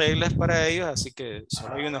existen reglas para ellos, así que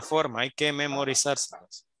solo hay una forma, hay que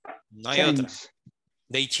memorizárselas. No hay otra.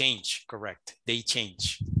 They change, correct. They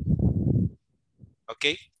change.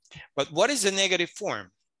 Okay, but what is the negative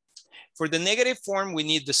form? For the negative form, we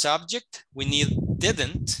need the subject, we need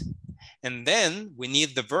didn't, and then we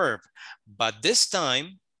need the verb. But this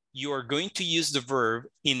time, you are going to use the verb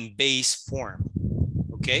in base form,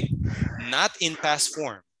 okay? Not in past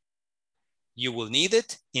form. You will need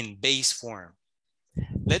it in base form.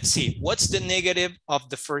 Let's see, what's the negative of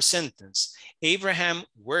the first sentence? Abraham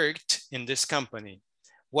worked in this company.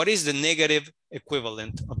 What is the negative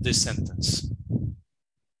equivalent of this sentence?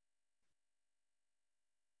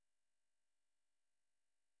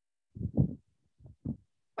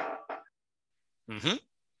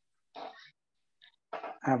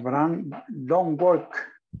 Abraham don't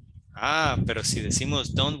work. Ah, pero si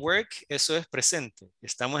decimos don't work, eso es presente.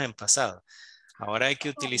 Estamos en pasado. Ahora hay que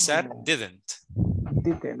utilizar didn't.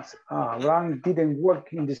 Didn't. Abraham didn't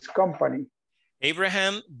work in this company.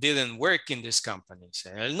 Abraham didn't work in this company. O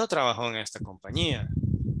sea, él no trabajó en esta compañía.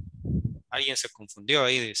 Alguien se confundió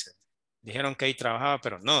ahí, dice. Dijeron que ahí trabajaba,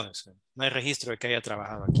 pero no. No hay registro de que haya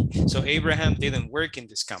trabajado aquí. So Abraham didn't work in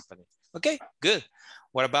this company. Okay, good.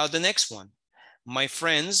 What about the next one? My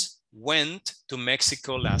friends went to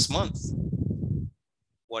Mexico last month.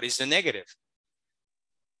 What is the negative?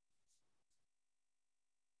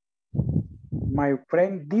 My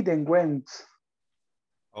friend didn't went.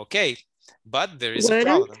 Okay, but there is a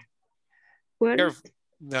problem.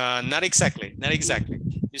 Not exactly, not exactly.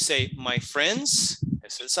 You say, my friends,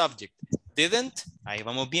 es el subject. Didn't, ahí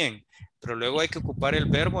vamos bien. Pero luego hay que ocupar el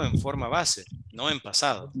verbo en forma base, no en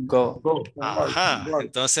pasado. Go. Ajá,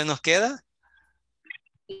 entonces nos queda.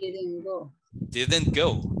 Didn't go. Didn't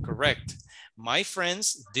go, correct. My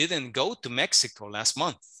friends didn't go to Mexico last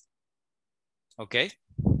month. Okay.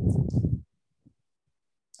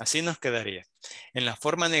 Así nos quedaría. En la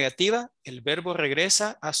forma negativa, el verbo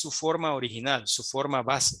regresa a su forma original, su forma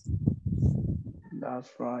base. That's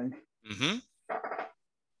right.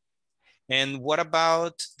 And what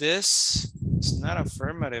about this? It's not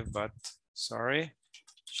affirmative, but sorry.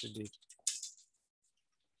 Should be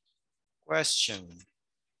question.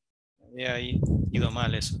 Yeah, ido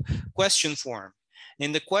mal eso. Question form.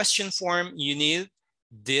 In the question form, you need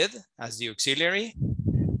did as the auxiliary,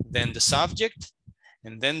 then the subject,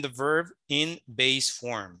 and then the verb in base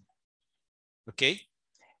form. ¿Ok?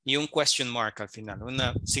 Y un question mark al final, un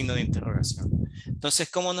signo de interrogación. Entonces,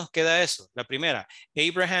 ¿cómo nos queda eso? La primera,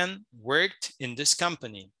 Abraham worked in this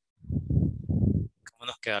company. ¿Cómo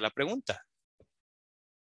nos queda la pregunta?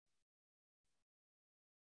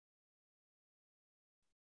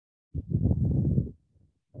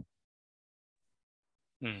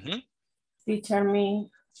 Teacher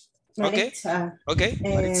me. Maritza. Okay,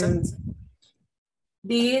 Maritza.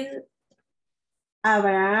 Did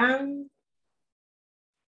Abraham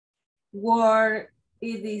work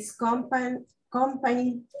in this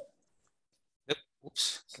company?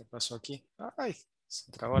 Ups, ¿qué pasó aquí? Ay,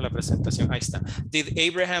 se trabó la presentación. Ahí está. Did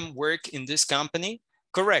Abraham work in this company?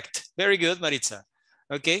 Correct. Very good, Maritza.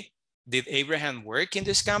 Okay. Did Abraham work in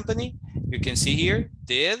this company? You can see here,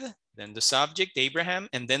 did, then the subject, Abraham,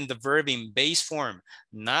 and then the verb in base form,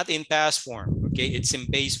 not in past form. Okay, it's in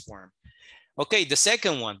base form. Okay, the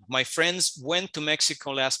second one, my friends went to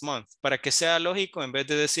Mexico last month. Para que sea lógico, en vez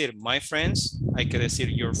de decir my friends, hay que decir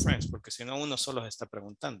your friends, porque si no uno solo se está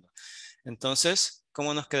preguntando. Entonces,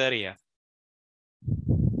 ¿cómo nos quedaría?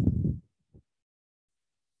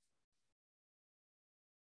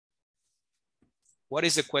 What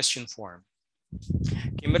is the question form?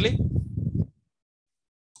 Kimberly?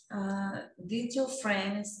 Did your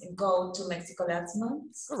friends go to Mexico last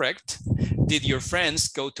month? Correct. Did your friends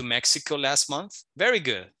go to Mexico last month? Very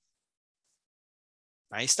good.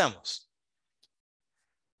 Ahí estamos.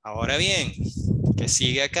 Ahora bien, ¿qué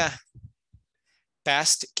sigue acá?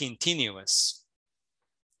 Past continuous.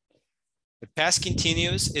 The past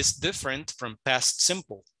continuous is different from past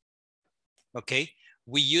simple. Okay,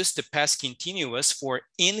 we use the past continuous for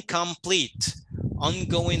incomplete,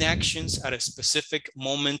 ongoing actions at a specific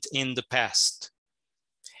moment in the past.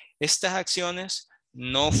 Estas acciones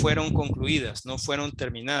no fueron concluidas, no fueron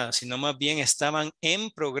terminadas, sino más bien estaban en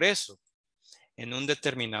progreso en un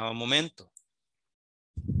determinado momento.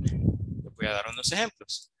 Les voy a dar unos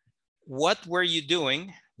ejemplos. What were you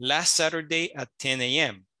doing last Saturday at 10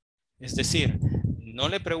 a.m.? Es decir, no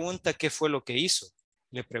le pregunta qué fue lo que hizo,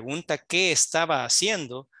 le pregunta qué estaba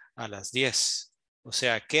haciendo a las 10. O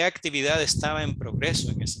sea, qué actividad estaba en progreso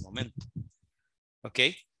en ese momento.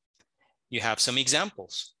 Okay? You have some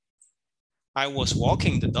examples. I was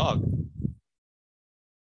walking the dog.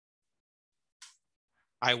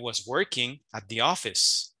 I was working at the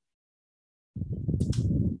office.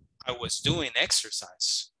 I was doing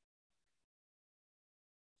exercise.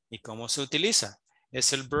 ¿Y cómo se utiliza?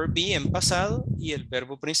 Es el verb be en pasado y el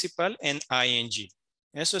verbo principal en ing.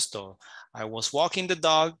 Eso es todo. I was walking the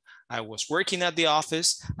dog. I was working at the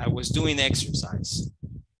office. I was doing exercise.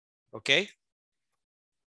 ¿Ok?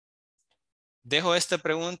 Dejo esta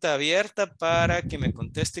pregunta abierta para que me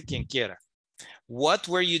conteste quien quiera. What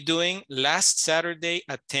were you doing last Saturday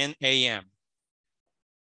at 10 a.m.?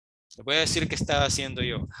 Le voy a decir qué estaba haciendo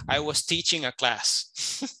yo. I was teaching a class.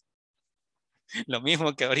 Lo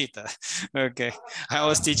mismo que ahorita. Okay. I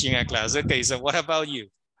was teaching a class. Okay, so what about you?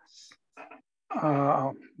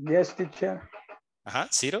 Yes, teacher.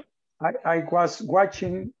 Ciro? I was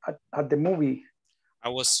watching at the movie. I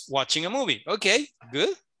was watching a movie. Okay,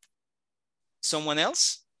 good. Someone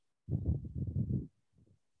else?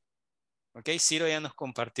 Okay, Ciro ya nos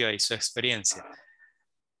compartió ahí su experiencia.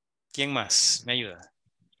 ¿Quién más? ¿Me ayuda?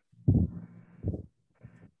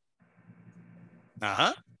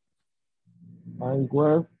 I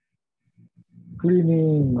was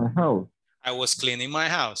cleaning my house. I was cleaning my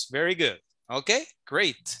house. Very good. Okay,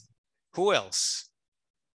 great. Who else?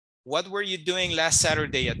 What were you doing last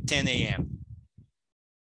Saturday at 10 a.m.?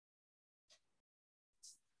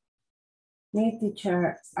 Me,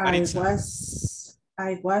 teacher, I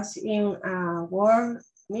was in a work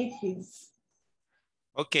meeting.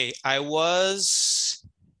 Okay, I was...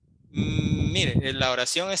 mire, la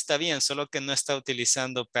oración está bien, solo que no está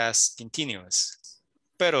utilizando past continuous.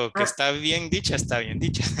 Pero que está bien dicha, está bien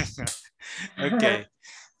dicha. Okay.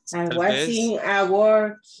 I was in a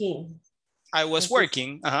working. I was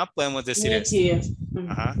working. Podemos decir eso.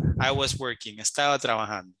 I was working. Estaba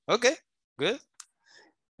trabajando. Okay, good.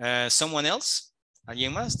 Someone else?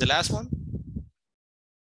 ¿Alguien más? The last one?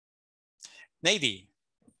 Nady.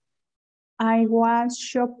 I was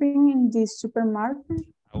shopping in the supermarket.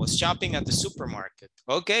 I was shopping at the supermarket.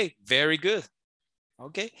 Okay, very good.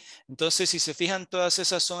 Okay, entonces si se fijan, todas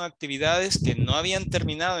esas son actividades que no habían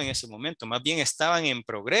terminado en ese momento, más bien estaban en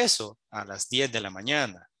progreso a las 10 de la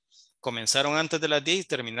mañana. Comenzaron antes de las 10 y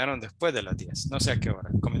terminaron después de las 10. No sé a qué hora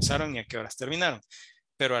comenzaron y a qué horas terminaron,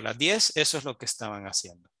 pero a las 10 eso es lo que estaban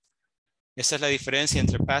haciendo. Esa es la diferencia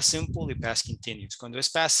entre past simple y past continuous. Cuando es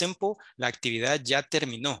past simple, la actividad ya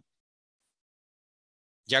terminó,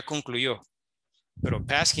 ya concluyó. Pero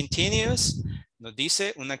past continuous nos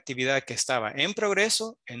dice una actividad que estaba en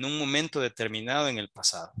progreso en un momento determinado en el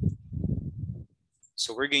pasado.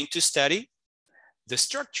 So we're going to study the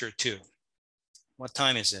structure too. What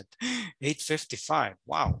time is it? 8:55.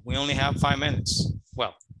 Wow, we only have 5 minutes.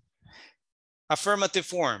 Well, affirmative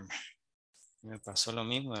form. Me pasó lo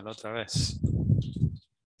mismo de la otra vez.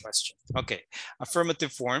 Question. Okay,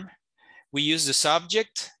 affirmative form. We use the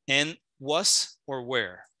subject and was or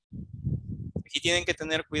were. Aquí tienen que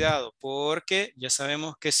tener cuidado porque ya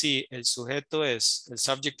sabemos que si el sujeto es, el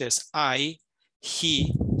subject es I,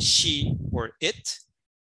 he, she, or it,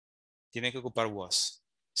 tienen que ocupar was.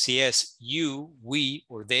 Si es you, we,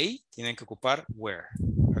 or they, tienen que ocupar were.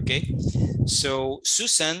 Okay? So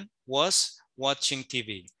Susan was watching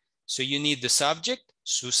TV. So you need the subject,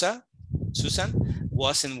 Susan,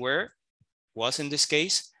 was and were, was in this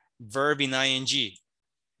case, verb in ing,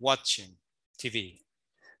 watching TV.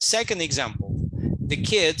 Second example, the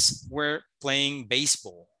kids were playing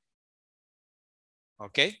baseball.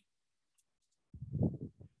 Okay?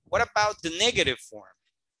 What about the negative form?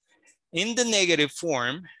 In the negative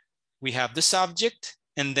form, we have the subject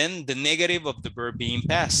and then the negative of the verb being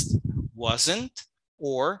past. Wasn't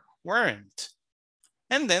or weren't.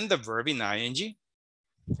 And then the verb in ing.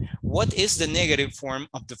 What is the negative form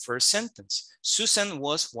of the first sentence? Susan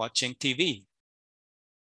was watching TV.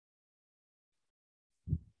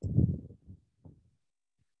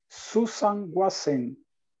 Susan wasn't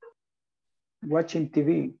watching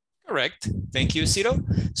TV. Correct. Thank you, Ciro.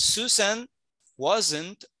 Susan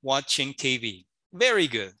wasn't watching TV. Very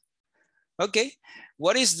good. Okay.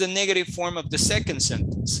 What is the negative form of the second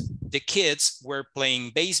sentence? The kids were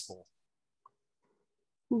playing baseball.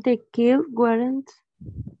 The kids weren't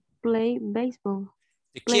playing baseball.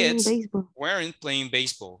 The kids weren't playing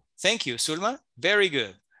baseball. Thank you, Sulma. Very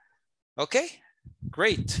good. Okay,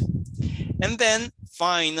 great. And then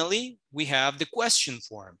finally, we have the question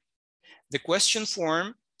form. The question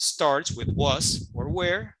form starts with was or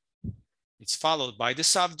were. It's followed by the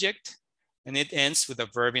subject, and it ends with a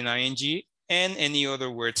verb in ing and any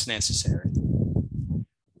other words necessary.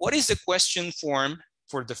 What is the question form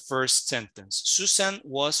for the first sentence? Susan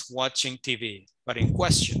was watching TV, but in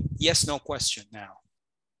question. Yes, no question now.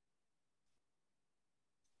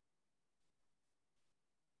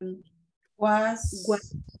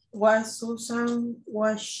 Was Susan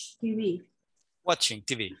watch TV? Watching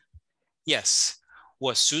TV. Yes.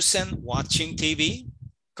 Was Susan watching TV?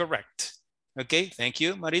 Correct. Okay, thank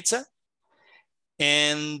you, Maritza.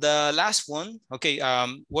 And the last one, okay,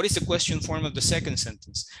 what is the question form of the second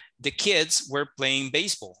sentence? The kids were playing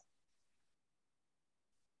baseball.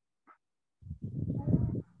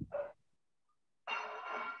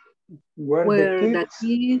 Were the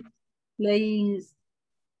kids playing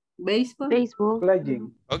baseball?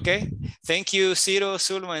 Playing. Okay, thank you, Ciro,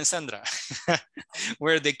 Sulma, and Sandra.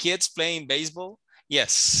 Were the kids playing baseball?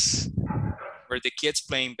 Yes. Were the kids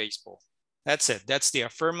playing baseball? That's it. That's the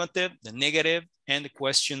affirmative, the negative, and the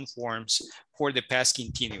question forms for the past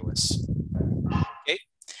continuous. Okay.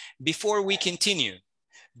 Before we continue,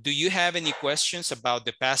 do you have any questions about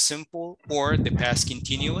the past simple or the past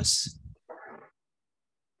continuous?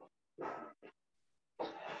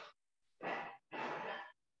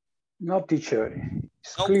 No, teacher.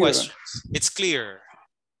 No questions. It's clear.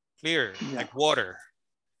 Clear, yeah. Like water.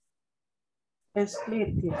 It's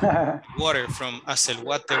clear. Water from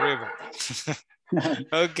Acelhuate River.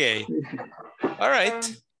 Okay. All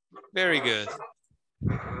right. Very good.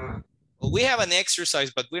 Well, we have an exercise,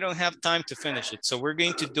 but we don't have time to finish it. So we're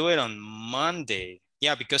going to do it on Monday.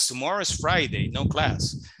 Yeah, because tomorrow is Friday, no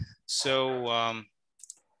class. So,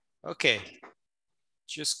 okay.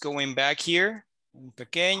 Just going back here. Un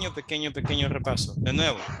pequeño repaso. De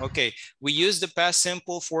nuevo. Okay. We use the past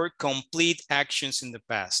simple for complete actions in the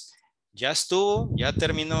past. Ya estuvo, ya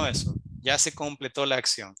terminó eso. Ya se completó la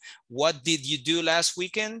acción. What did you do last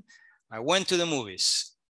weekend? I went to the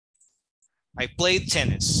movies. I played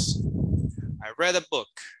tennis. I read a book.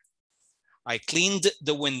 I cleaned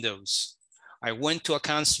the windows. I went to a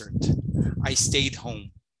concert. I stayed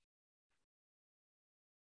home.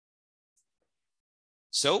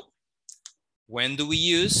 So, when do we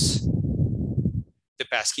use the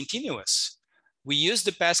past continuous? We use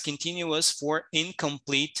the past continuous for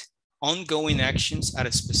incomplete, ongoing actions at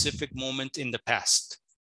a specific moment in the past.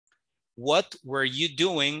 What were you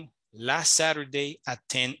doing last Saturday at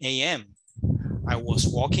 10 a.m.? I was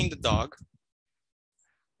walking the dog.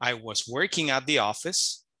 I was working at the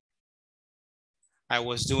office. I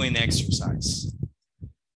was doing exercise.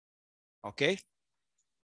 Okay?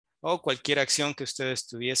 O cualquier acción que usted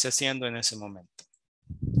estuviese haciendo en ese momento.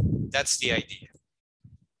 That's the idea.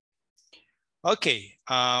 Okay,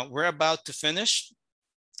 we're about to finish.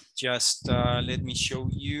 Just let me show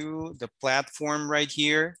you the platform right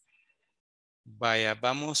here. Vaya,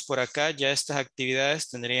 vamos por acá. Ya estas actividades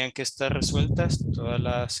tendrían que estar resueltas. Toda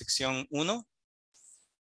la sección 1.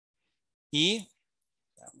 Y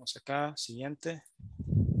vamos acá, siguiente.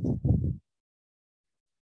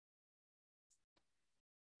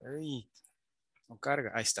 Ahí, no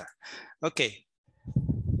carga, ahí está. Ok.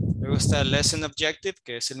 Luego está lesson objective,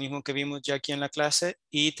 que es el mismo que vimos ya aquí en la clase.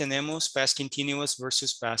 Y tenemos past continuous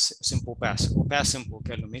versus past simple past. O past simple,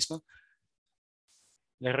 que es lo mismo.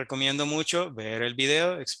 Les recomiendo mucho ver el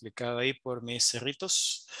video explicado ahí por mis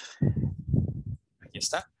cerritos. Aquí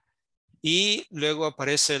está. Y luego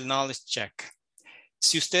aparece el knowledge check.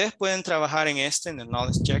 Si ustedes pueden trabajar en en el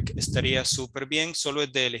knowledge check, estaría súper bien. Solo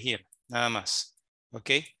es de elegir, nada más. ¿Ok?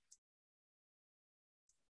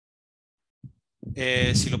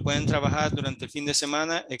 Si lo pueden trabajar durante el fin de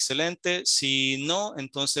semana, excelente. Si no,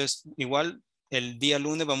 entonces igual el día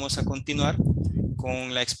lunes vamos a continuar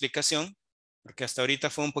con la explicación, porque hasta ahorita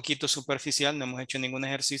fue un poquito superficial, no hemos hecho ningún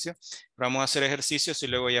ejercicio. Pero vamos a hacer ejercicios y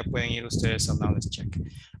luego ya pueden ir ustedes al knowledge check.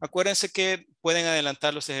 Acuérdense que pueden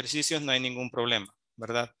adelantar los ejercicios, no hay ningún problema,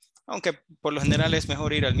 ¿verdad? Aunque por lo general es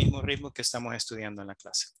mejor ir al mismo ritmo que estamos estudiando en la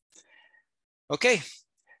clase. Okay,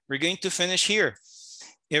 we're going to finish here.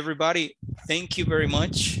 Everybody, thank you very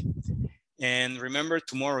much. And remember,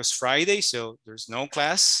 tomorrow is Friday, so there's no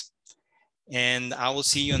class. And I will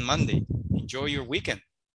see you on Monday. Enjoy your weekend.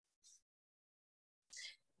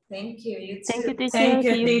 Thank you. You Thank you, too. teacher. Thank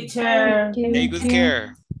you, See teacher. Take good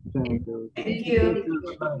care. Thank you. Thank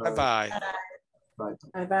you. Bye-bye. Bye.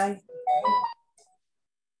 Bye-bye.